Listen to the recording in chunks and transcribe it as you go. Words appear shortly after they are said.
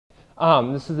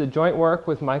This is a joint work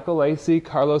with Michael Lacey,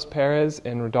 Carlos Perez,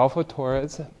 and Rodolfo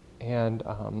Torres. And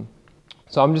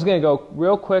so I'm just going to go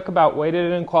real quick about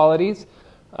weighted inequalities,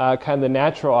 kind of the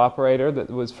natural operator that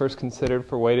was first considered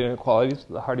for weighted inequalities,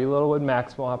 the Hardy-Littlewood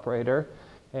maximal operator.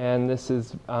 And this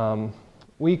is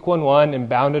weak 1-1 and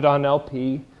bounded on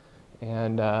LP.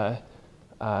 And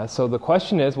so the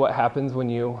question is, what happens when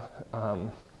you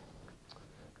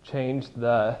change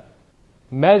the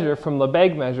measure from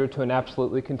Lebesgue measure to an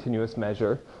absolutely continuous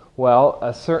measure? Well,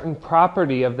 a certain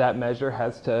property of that measure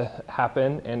has to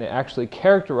happen, and it actually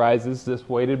characterizes this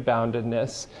weighted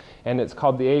boundedness, and it's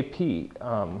called the AP.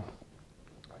 I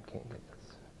can't get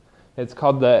this. It's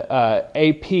called the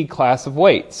AP class of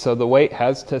weights. So the weight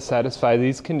has to satisfy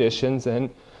these conditions, and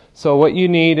so what you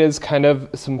need is kind of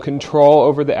some control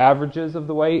over the averages of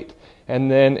the weight. And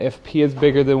then if p is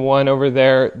bigger than 1 over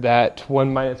there, that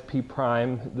 1 minus p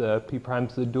prime, the p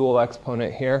prime's the dual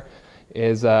exponent here,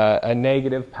 is a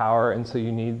negative power, and so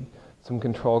you need some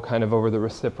control kind of over the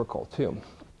reciprocal too.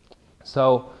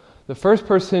 So the first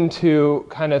person to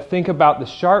kind of think about the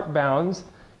sharp bounds,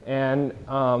 and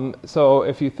so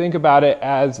if you think about it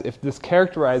as if this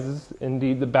characterizes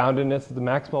indeed the boundedness of the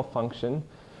maximal function,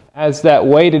 as that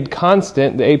weighted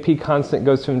constant, the AP constant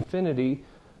goes to infinity,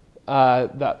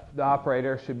 the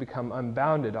operator should become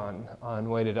unbounded on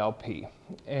weighted LP.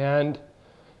 And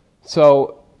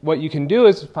so what you can do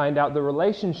is find out the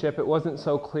relationship. It wasn't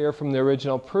so clear from the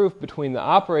original proof between the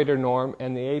operator norm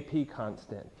and the AP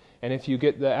constant. And if you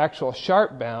get the actual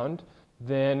sharp bound,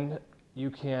 then you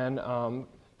can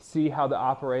see how the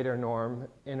operator norm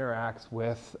interacts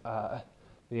with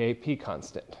the AP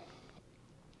constant.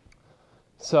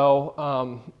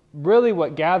 So really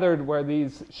what gathered were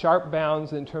these sharp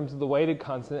bounds in terms of the weighted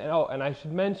constant. And I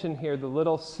should mention here the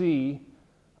little c,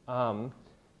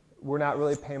 we're not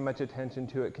really paying much attention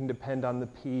to. It can depend on the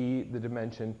p, the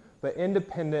dimension, but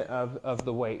independent of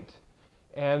the weight.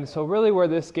 And so really where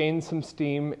this gains some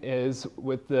steam is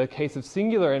with the case of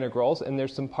singular integrals, and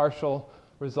there's some partial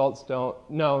results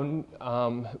known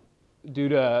due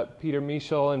to Peter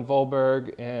Michel and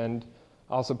Volberg, and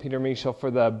also Peter Michel for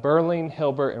the Berling,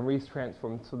 Hilbert, and Riesz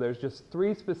transform. So there's just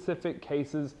 3 specific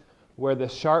cases where the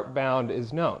sharp bound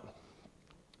is known.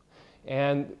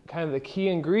 And kind of the key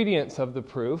ingredients of the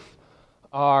proof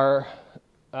are,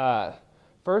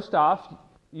 first off,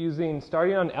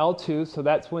 starting on L2, so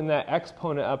that's when that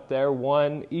exponent up there,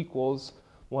 1 equals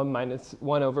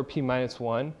 1 over p minus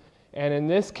 1. And in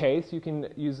this case, you can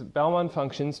use Bellman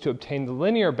functions to obtain the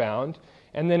linear bound,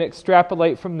 and then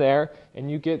extrapolate from there,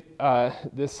 and you get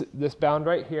this bound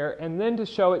right here. And then to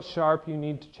show it sharp, you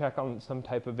need to check on some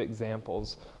type of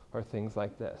examples or things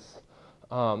like this.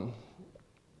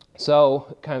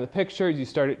 So kind of the picture is you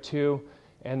start at 2,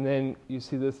 and then you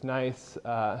see this nice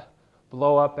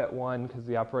blow up at 1 because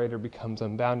the operator becomes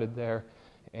unbounded there,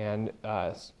 and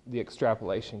the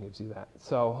extrapolation gives you that.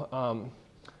 So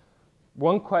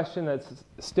one question that's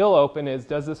still open is,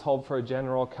 does this hold for a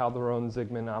general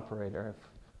Calderon-Zygmunt operator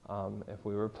if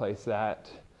we replace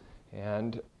that?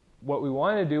 And what we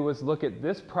want to do was look at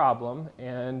this problem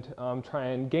and try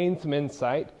and gain some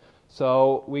insight.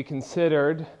 So we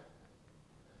considered,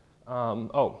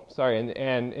 and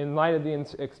in light of the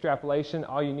extrapolation,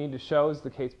 all you need to show is the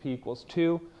case p equals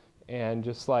 2, and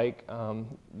just like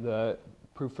the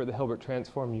proof for the Hilbert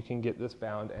transform, you can get this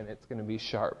bound and it's going to be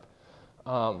sharp.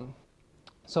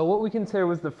 So what we consider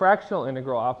was the fractional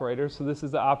integral operator. So this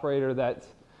is the operator that's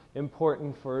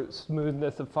important for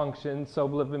smoothness of functions,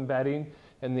 Sobolev embedding,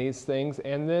 and these things.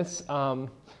 And this,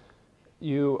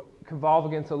 you convolve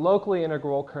against a locally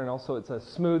integral kernel, so it's a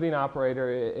smoothing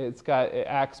operator. It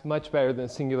acts much better than a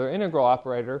singular integral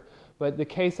operator. But the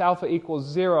case alpha equals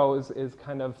 0 is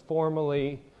kind of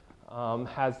formally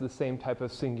has the same type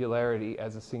of singularity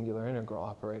as a singular integral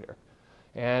operator.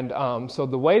 And so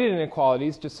the weighted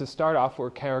inequalities, just to start off, were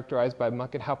characterized by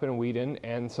Muckenhaupt and Whedon,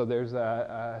 and so there's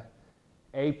a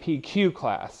APQ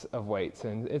class of weights,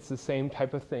 and it's the same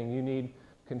type of thing. You need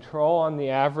control on the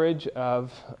average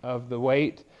of the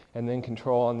weight, and then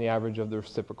control on the average of the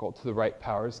reciprocal to the right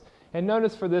powers. And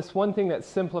notice for this, one thing that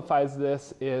simplifies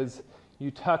this is you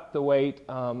tuck the weight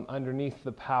underneath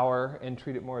the power and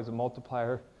treat it more as a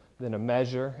multiplier than a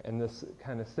measure, and this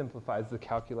kind of simplifies the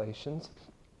calculations.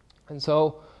 And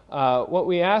so what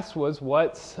we asked was,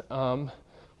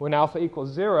 when alpha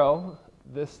equals 0,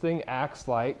 this thing acts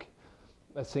like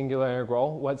a singular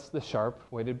integral. What's the sharp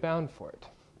weighted bound for it?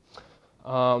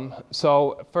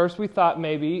 So first we thought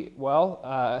maybe, and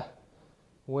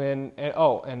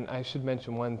I should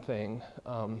mention one thing.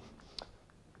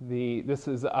 This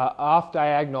is an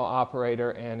off-diagonal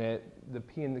operator, and the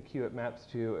p and the q it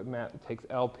takes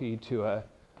LP to a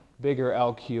bigger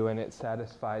LQ, and it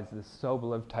satisfies this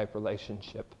Sobolev type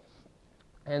relationship.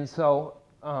 And so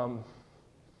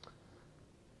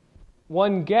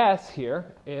one guess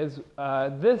here is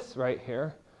this right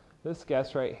here, this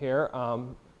guess right here.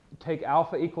 Take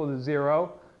alpha equal to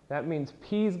 0. That means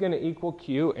P is going to equal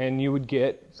Q, and you would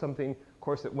get something. Of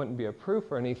course, it wouldn't be a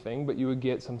proof or anything, but you would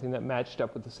get something that matched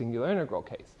up with the singular integral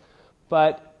case.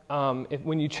 But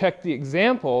when you check the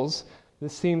examples,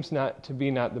 this seems not to be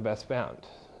the best bound.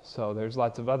 So there's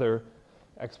lots of other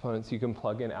exponents you can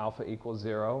plug in alpha equals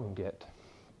 0 and get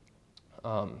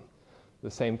the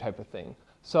same type of thing.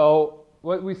 So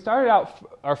what we started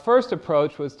out, our first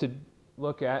approach was to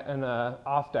look at an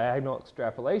off-diagonal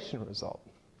extrapolation result.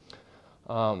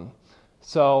 And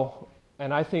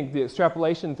I think the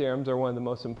extrapolation theorems are one of the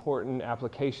most important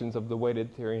applications of the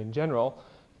weighted theory in general.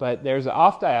 But there's an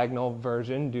off-diagonal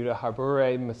version due to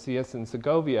Habure, Macias, and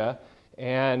Segovia.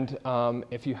 And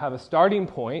if you have a starting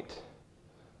point,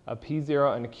 a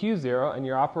P0 and a Q0, and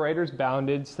your operator's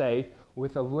bounded, say,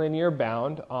 with a linear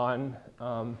bound on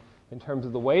in terms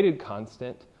of the weighted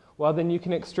constant, well, then you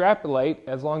can extrapolate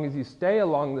as long as you stay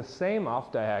along the same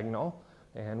off-diagonal,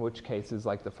 in which case is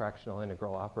like the fractional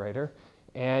integral operator,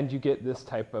 and you get this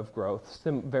type of growth,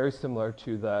 very similar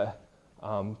to the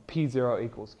P0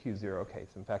 equals Q0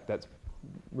 case. In fact, that's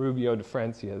Rubio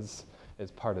differentia is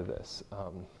part of this.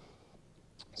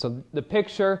 So the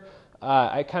picture,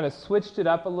 I kind of switched it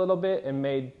up a little bit and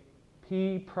made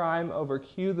P prime over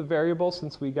Q the variable,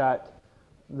 since we got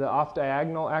the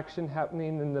off-diagonal action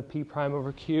happening in the P prime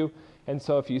over Q. And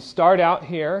so if you start out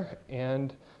here,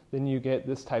 and then you get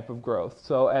this type of growth.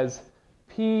 So as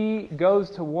P goes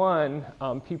to 1,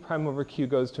 P prime over Q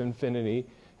goes to infinity,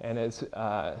 and as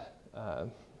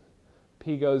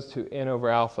P goes to n over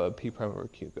alpha, P prime over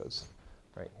Q goes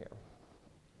right here.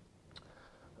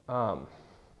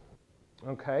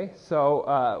 Okay,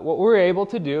 so what we were able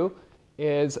to do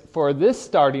is, for this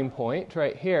starting point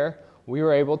right here, we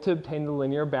were able to obtain the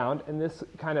linear bound, and this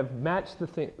kind of matched the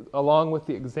thing along with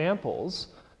the examples.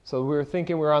 So we were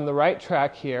thinking we were on the right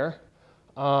track here.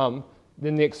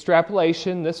 Then the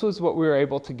extrapolation, this was what we were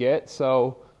able to get.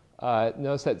 So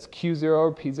notice that's Q0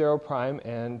 or P0 prime,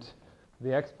 and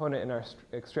the exponent in our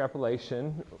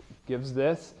extrapolation gives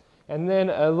this. And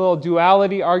then a little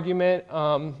duality argument.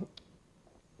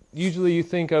 Usually you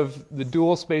think of the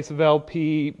dual space of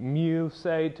LP mu,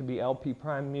 say, to be LP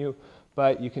prime mu,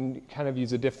 but you can kind of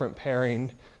use a different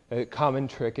pairing, a common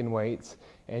trick in weights,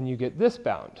 and you get this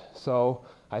bound. So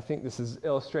I think this is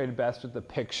illustrated best with the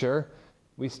picture.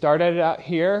 We started out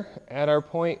here at our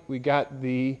point. We got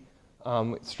the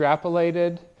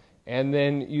extrapolated, and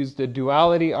then used a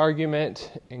duality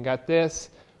argument and got this.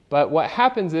 But what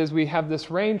happens is we have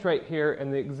this range right here,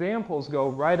 and the examples go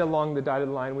right along the dotted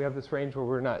line. We have this range where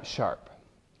we're not sharp.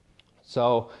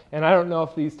 So, and I don't know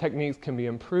if these techniques can be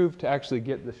improved to actually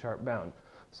get the sharp bound.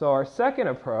 So our second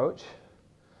approach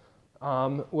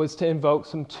was to invoke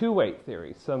some two-weight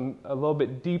theory, a little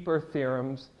bit deeper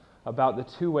theorems about the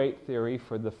two-weight theory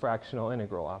for the fractional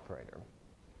integral operator.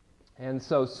 And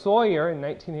so Sawyer in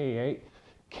 1988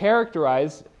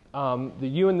 characterized the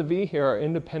U and the V here are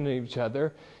independent of each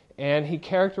other, and he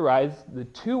characterized the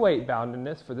two-weight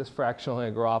boundedness for this fractional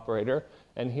integral operator,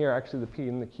 and here actually the P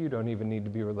and the Q don't even need to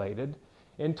be related,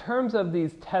 in terms of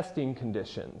these testing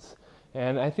conditions.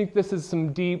 And I think this is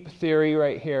some deep theory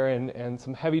right here and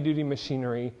some heavy-duty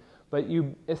machinery, but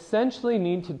you essentially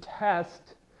need to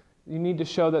test, you need to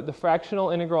show that the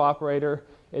fractional integral operator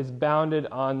is bounded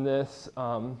on this,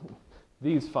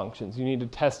 these functions. You need to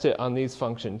test it on these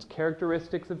functions,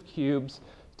 characteristics of cubes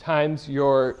times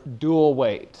your dual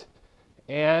weight.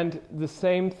 And the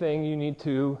same thing, you need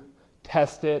to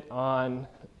test it on,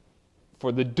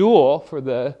 for the dual, for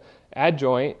the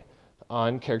adjoint,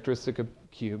 on characteristic of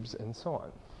cubes and so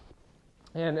on.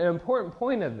 And an important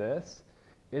point of this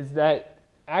is that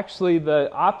actually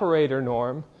the operator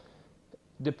norm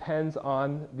depends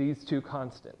on these two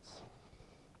constants.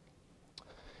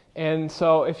 And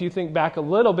so if you think back a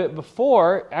little bit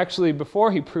before, actually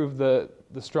before he proved the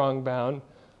strong bound,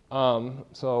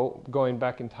 so going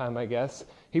back in time, I guess,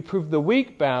 he proved the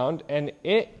weak bound, and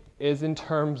it is in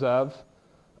terms of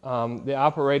the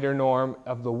operator norm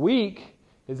of the weak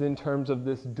is in terms of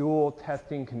this dual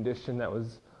testing condition that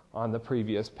was on the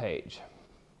previous page.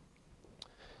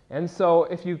 And so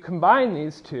if you combine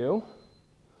these two,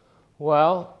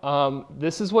 well,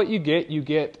 this is what you get. You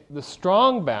get the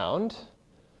strong bound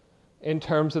in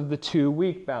terms of the two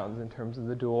weak bounds, in terms of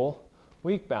the dual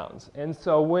weak bounds. And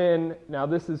so now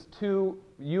this is two,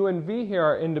 U and V here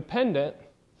are independent.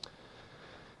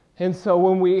 And so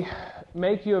when we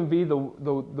make U and V the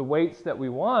weights that we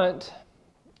want,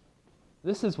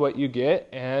 this is what you get.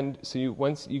 And so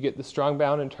once you get the strong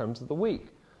bound in terms of the weak.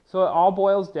 So it all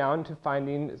boils down to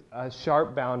finding a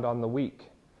sharp bound on the weak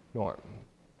norm.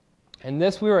 And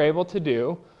this we were able to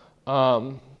do.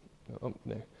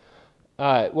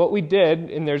 What we did,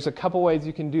 and there's a couple ways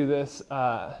you can do this.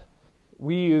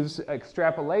 We use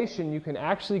extrapolation. You can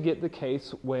actually get the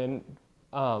case when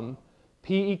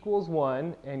P equals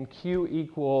 1 and Q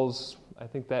equals, I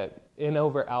think that N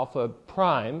over alpha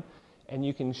prime, and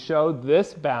you can show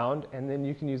this bound, and then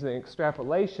you can use an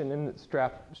extrapolation and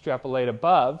extrapolate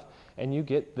above, and you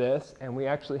get this, and we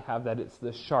actually have that it's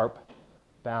the sharp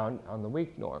bound on the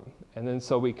weak norm. And then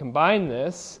so we combine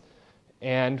this,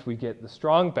 and we get the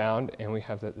strong bound, and we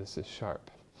have that this is sharp.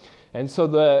 And so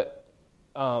the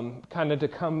kind of to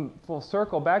come full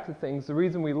circle back to things, the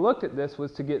reason we looked at this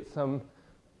was to get some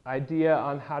idea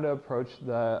on how to approach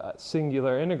the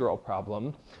singular integral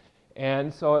problem.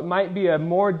 And so it might be a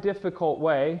more difficult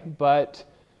way, but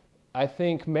I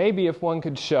think maybe if one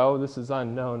could show, this is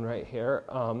unknown right here,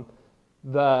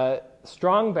 the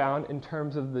strong bound in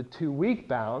terms of the two weak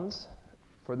bounds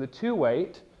for the two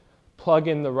weight, plug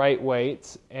in the right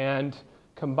weights, and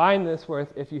combine this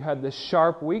with if you had the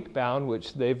sharp weak bound,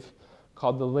 which they've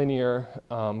called the linear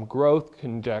growth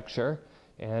conjecture,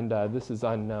 and this is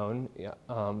unknown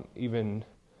even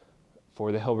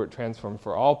for the Hilbert transform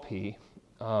for all P.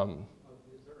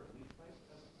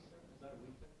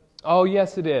 Oh,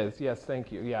 yes, it is. Yes,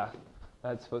 thank you. Yeah,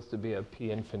 that's supposed to be a P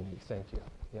infinity. Thank you.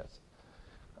 Yes.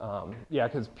 Yeah,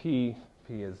 because P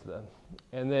is the...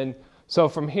 And then, so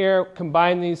from here,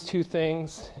 combine these two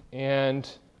things, and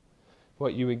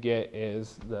what you would get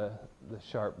is the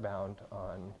sharp bound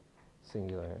on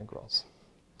singular integrals.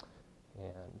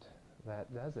 And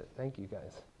that does it. Thank you,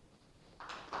 guys.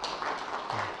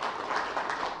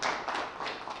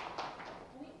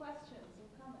 Any questions or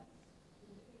comments?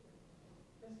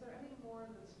 Is there any more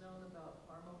that's known about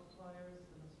R multipliers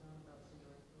than is known about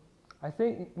singular integrals? I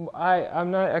think,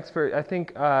 I'm not an expert, I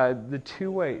think the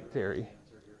two-weight theory.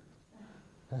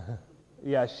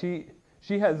 Yeah, she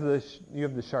has you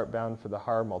have the sharp bound for the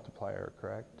Haar multiplier,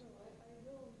 correct?